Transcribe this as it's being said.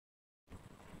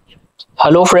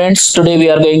Hello friends, today we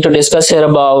are going to discuss here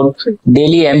about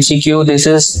daily MCQ. This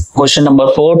is question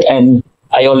number 4 and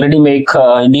I already make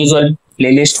individual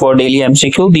playlist for daily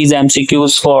MCQ. These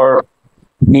MCQs for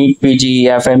NEET PG,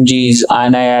 FMGs,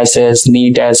 NISS,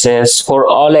 NEET SS, for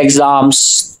all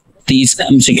exams, these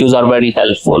MCQs are very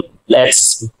helpful.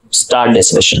 Let's start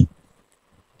discussion.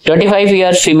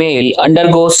 25-year female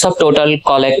undergoes subtotal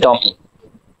colectomy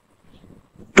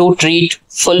to treat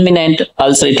fulminant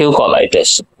ulcerative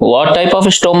colitis. What type of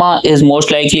stoma is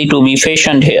most likely to be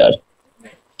fashioned here?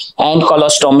 And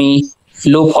colostomy,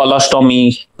 loop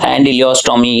colostomy, and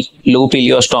ileostomy, loop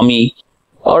ileostomy,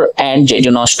 or and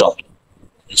jejunostomy.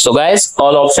 So guys,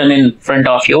 all option in front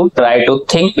of you. Try to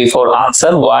think before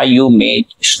answer why you made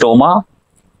stoma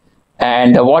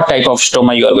and what type of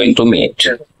stoma you are going to make.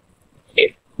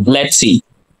 Okay. Let's see.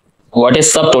 What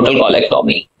is subtotal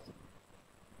colectomy?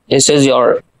 This is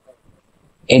your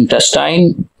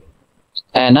intestine,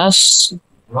 anus,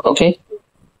 okay,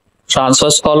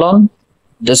 transverse colon.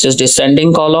 This is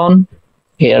descending colon.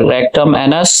 Here rectum,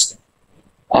 anus,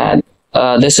 and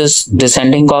this is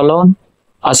descending colon,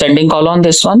 ascending colon.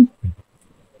 This one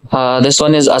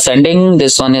is ascending.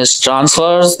 This one is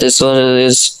transverse. This one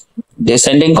is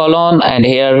descending colon, and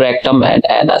here rectum and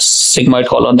anus, sigmoid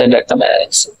colon, then rectum and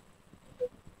anus.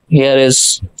 Here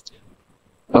is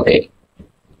okay.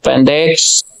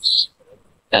 Appendix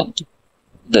and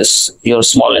this your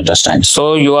small intestine.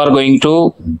 So you are going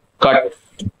to cut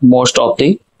most of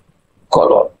the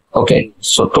colon. Okay,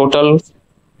 so subtotal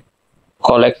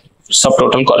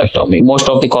colectomy, most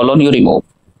of the colon you remove.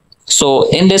 So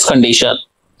in this condition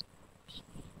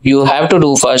you have to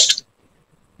do first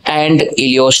and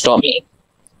ileostomy.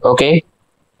 Okay,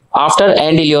 after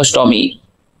and ileostomy,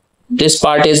 this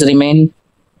part is remain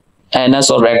anus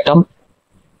or rectum,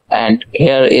 and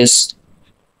here is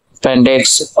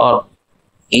appendix or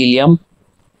ileum.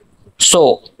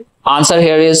 So answer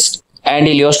here is and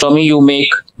ileostomy. You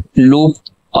make loop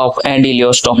of and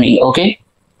ileostomy. Okay,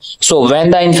 so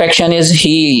when the infection is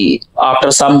healed after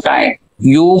some time,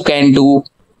 you can do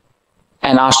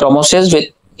anastomosis with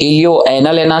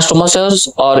ilioanal anastomosis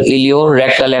or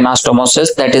iliorectal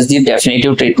anastomosis. That is the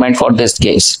definitive treatment for this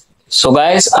case. So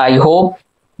guys, I hope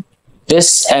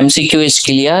this MCQ is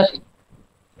clear.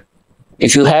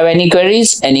 If you have any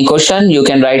queries, any question, you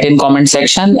can write in comment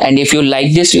section. And if you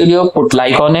like this video, put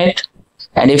like on it.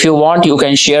 And if you want, you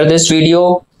can share this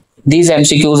video. These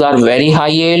MCQs are very high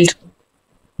yield.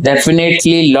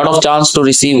 Definitely lot of chance to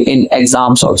receive in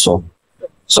exams also.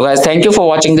 So guys, thank you for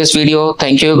watching this video.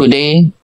 Thank you. Good day.